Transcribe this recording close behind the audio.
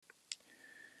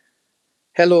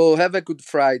Hello, have a good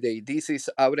Friday. This is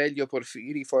Aurelio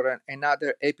Porfiri for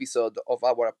another episode of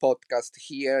our podcast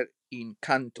here in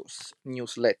Cantus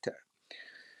newsletter.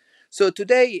 So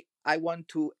today I want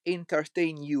to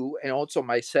entertain you and also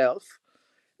myself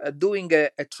doing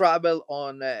a travel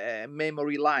on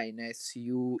memory line, as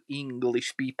you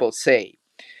English people say.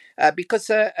 Because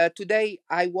today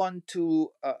I want to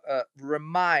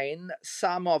remind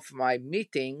some of my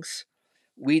meetings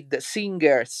with the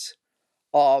singers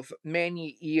of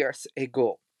many years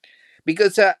ago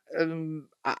because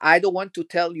I don't want to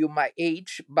tell you my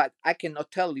age, but I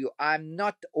cannot tell you I'm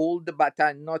not old, but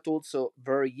I'm not also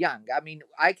very young. I mean,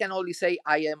 I can only say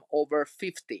I am over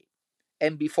 50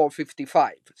 and before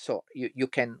 55, so you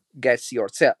can guess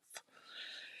yourself.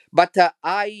 But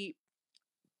I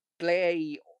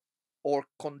play or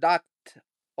conduct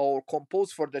or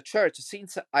compose for the church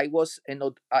since I was an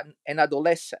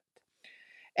adolescent.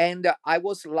 And I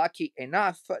was lucky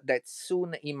enough that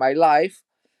soon in my life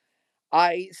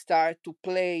I started to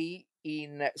play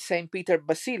in St. Peter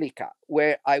Basilica,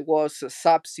 where I was a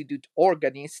substitute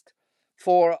organist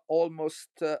for almost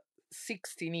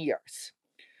 16 years.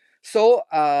 So,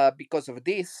 because of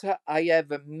this, I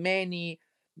have many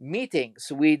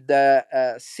meetings with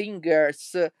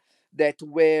singers that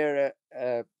were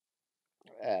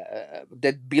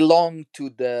that belong to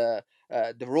the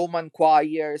Roman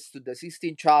choirs, to the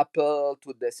Sistine Chapel,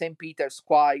 to the St. Peter's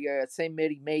Choir, St.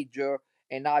 Mary Major,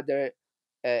 and other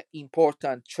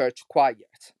important church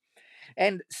choirs.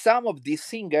 And some of these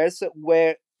singers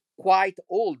were quite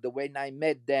old when I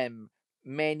met them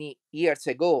many years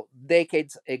ago,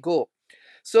 decades ago.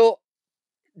 So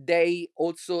they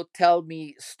also tell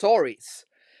me stories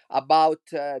about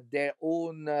their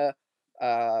own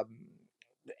um,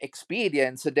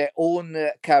 experience, their own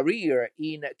career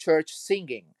in church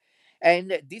singing.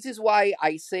 And this is why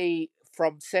I say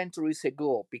from centuries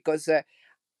ago, because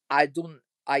I don't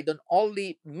I don't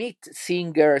only meet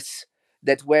singers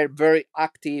that were very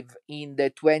active in the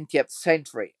 20th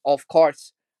century. Of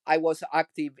course, I was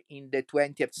active in the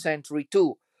 20th century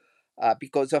too,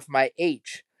 because of my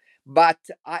age. But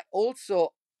I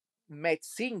also met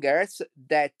singers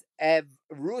that have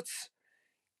roots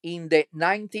in the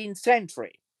 19th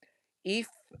century, if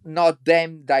not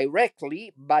them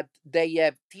directly, but they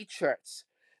have teachers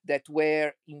that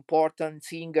were important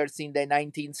singers in the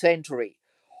 19th century.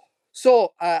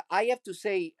 So I have to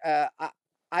say,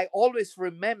 I always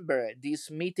remember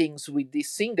these meetings with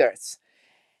these singers,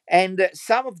 and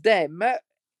some of them,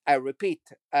 I repeat,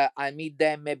 I meet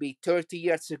them maybe 30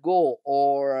 years ago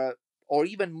or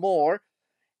even more,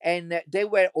 and they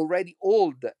were already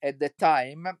old at the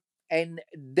time, and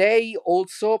they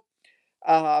also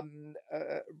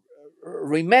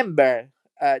remember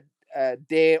uh,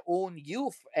 their own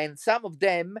youth, and some of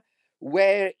them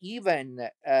were even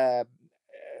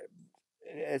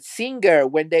singer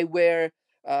when they were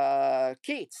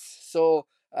kids. So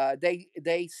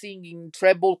they sing in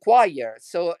treble choir.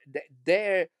 So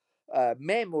their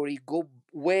memory go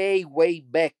way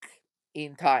back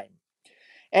in time.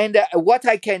 And what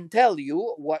I can tell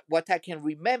you, what I can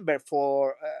remember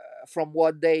from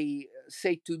what they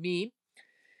say to me,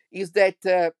 is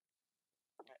that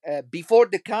before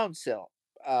the council,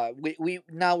 we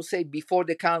now say before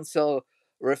the council,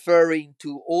 referring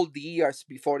to all the years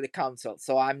before the council.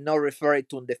 So I'm not referring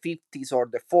to the 50s or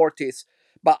the 40s,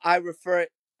 but I refer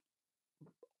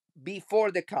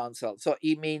before the council. So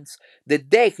it means the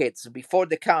decades before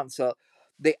the council,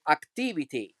 the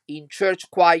activity in church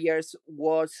choirs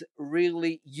was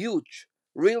really huge,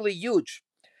 really huge.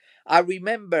 I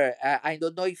remember, I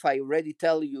don't know if I already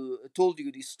told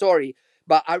you this story,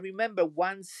 but I remember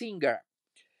one singer.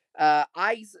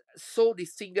 I saw the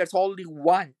singers only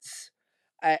once,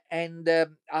 and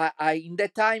in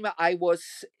that time I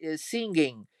was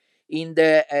singing in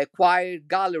the choir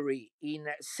gallery in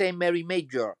Saint Mary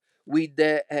Major with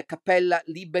the Cappella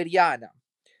Liberiana.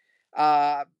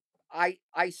 Uh,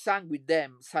 I sang with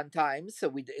them sometimes.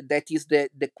 With that is the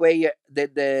choir,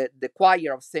 the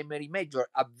choir of Saint Mary Major,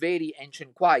 a very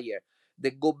ancient choir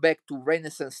that go back to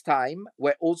Renaissance time,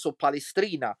 where also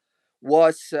Palestrina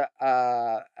was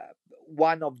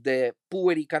one of the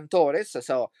pueri cantores,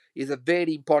 so is a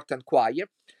very important choir.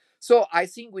 So I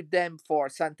sing with them for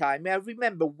some time. I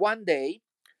remember one day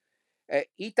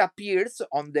it appears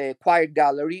on the choir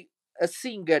gallery a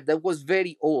singer that was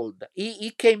very old.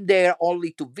 He came there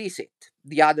only to visit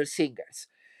the other singers.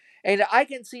 And I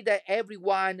can see that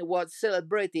everyone was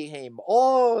celebrating him.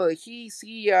 Oh, he's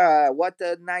here. What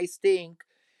a nice thing.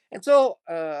 And so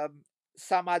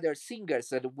some other singers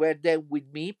that were there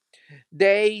with me,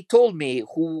 they told me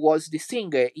who was the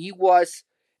singer. He was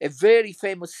a very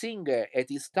famous singer at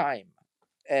his time.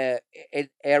 and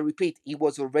I repeat, he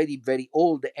was already very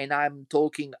old, and I'm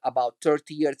talking about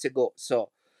 30 years ago.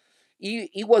 So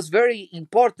he was very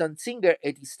important singer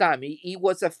at his time. He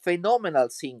was a phenomenal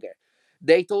singer.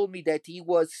 They told me that he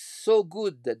was so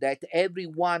good that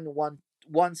everyone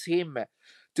wants him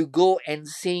to go and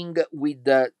sing with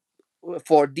the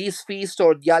for this feast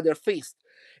or the other feast.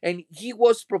 And he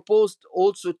was proposed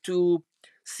also to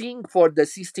sing for the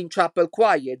Sistine Chapel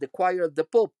choir, the choir of the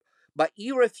Pope, but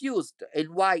he refused. And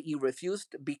why he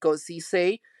refused? Because he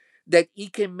say that he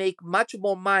can make much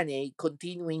more money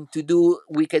continuing to do,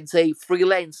 we can say,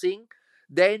 freelancing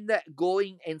than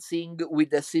going and sing with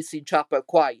the Sistine Chapel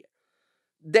choir.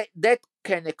 That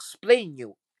can explain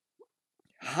you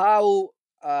how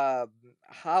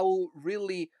how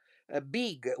really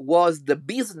big was the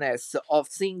business of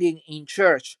singing in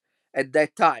church at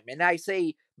that time. And I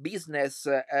say business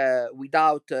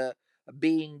without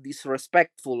being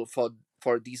disrespectful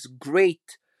for this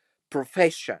great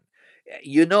profession.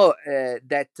 You know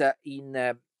that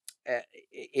in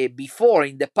before,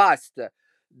 in the past,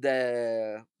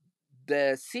 the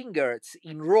the singers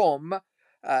in Rome,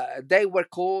 they were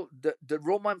called the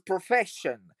Roman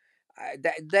profession.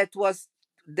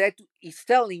 That is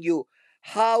telling you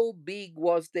how big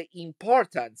was the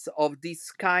importance of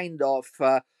this kind of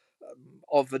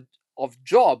of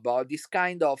job, or this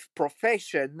kind of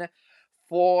profession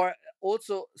for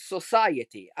also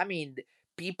society. I mean,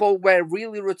 people were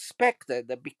really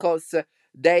respected because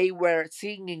they were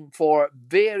singing for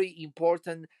very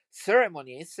important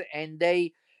ceremonies, and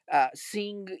they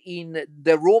sing in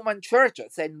the Roman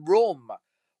churches. And Rome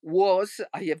was,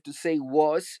 I have to say,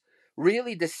 was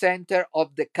really the center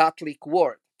of the Catholic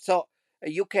world. So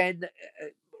you can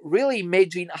really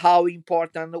imagine how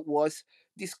important was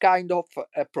this kind of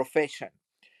profession.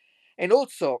 And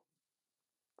also,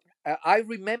 I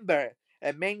remember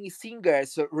many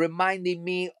singers reminding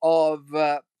me of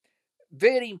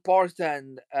very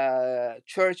important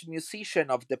church musician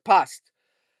of the past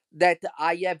that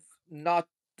I have not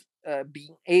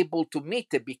been able to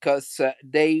meet because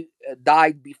they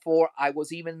died before I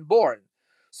was even born.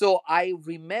 So I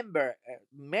remember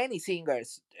many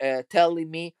singers telling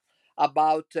me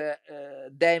about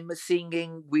them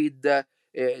singing with the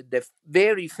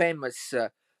very famous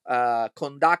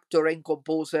conductor and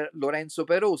composer Lorenzo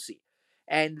Perosi.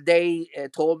 And they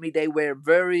told me they were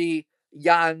very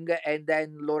young, and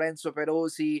then Lorenzo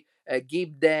Perosi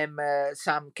give them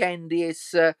some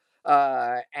candies,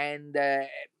 and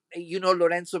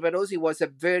Lorenzo Perosi was a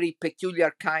very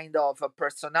peculiar kind of a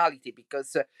personality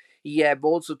because he have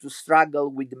also to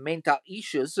struggle with mental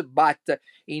issues, but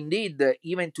indeed,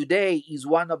 even today, is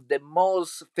one of the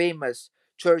most famous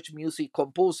church music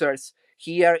composers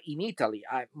here in Italy.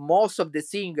 Most of the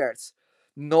singers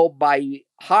know by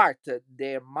heart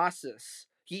their masses,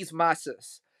 his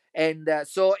masses, and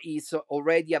so he's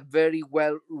already a very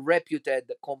well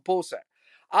reputed composer.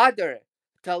 Other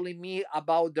telling me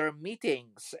about their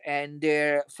meetings and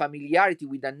their familiarity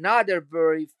with another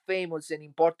very famous and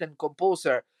important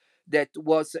composer that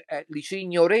was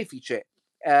Licinio Refice.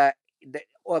 Uh,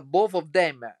 Both of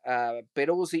them,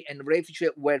 Perosi and Refice,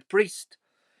 were priests.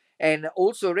 And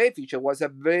also, Refice was a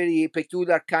very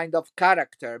peculiar kind of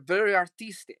character, very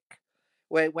artistic.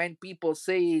 When people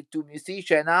say to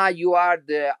musician, you are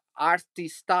the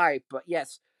artist type,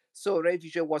 yes. So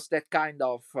Refice was that kind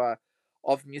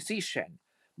of musician,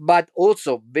 but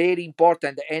also very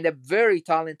important and a very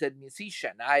talented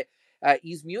musician.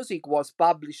 His music was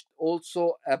published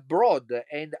also abroad,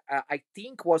 and I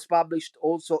think was published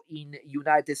also in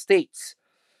United States.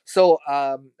 So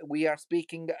we are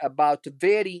speaking about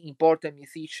very important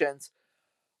musicians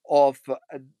of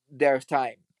their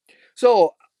time.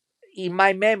 So in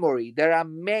my memory, there are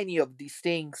many of these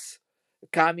things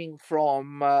coming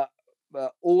from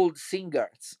old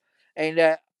singers,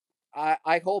 and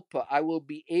I hope I will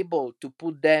be able to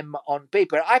put them on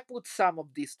paper. I put some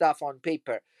of this stuff on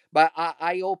paper, but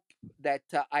I hope that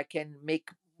I can make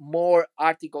more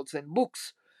articles and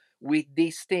books with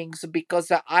these things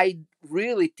because I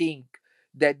really think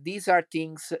that these are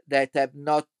things that have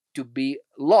not to be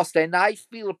lost. And I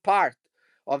feel part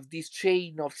of this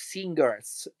chain of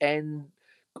singers and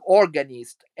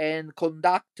organists and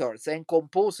conductors and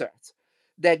composers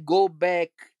that go back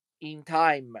in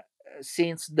time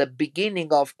since the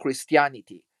beginning of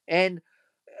Christianity, and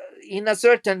in a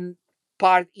certain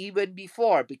part even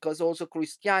before, because also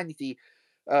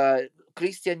uh,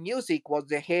 Christian music was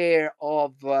the heir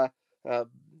of uh, uh,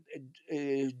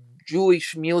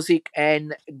 Jewish music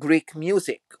and Greek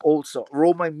music, also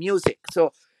Roman music.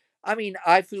 So, I mean,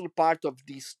 I feel part of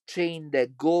this chain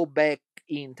that go back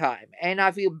in time, and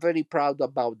I feel very proud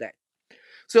about that.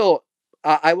 So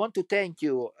I want to thank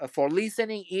you for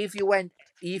listening. If you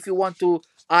want to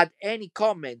add any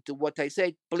comment to what I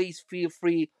said, please feel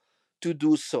free to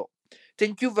do so.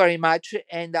 Thank you very much,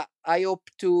 and I hope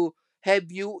to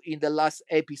have you in the last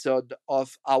episode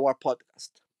of our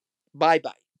podcast. Bye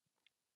bye.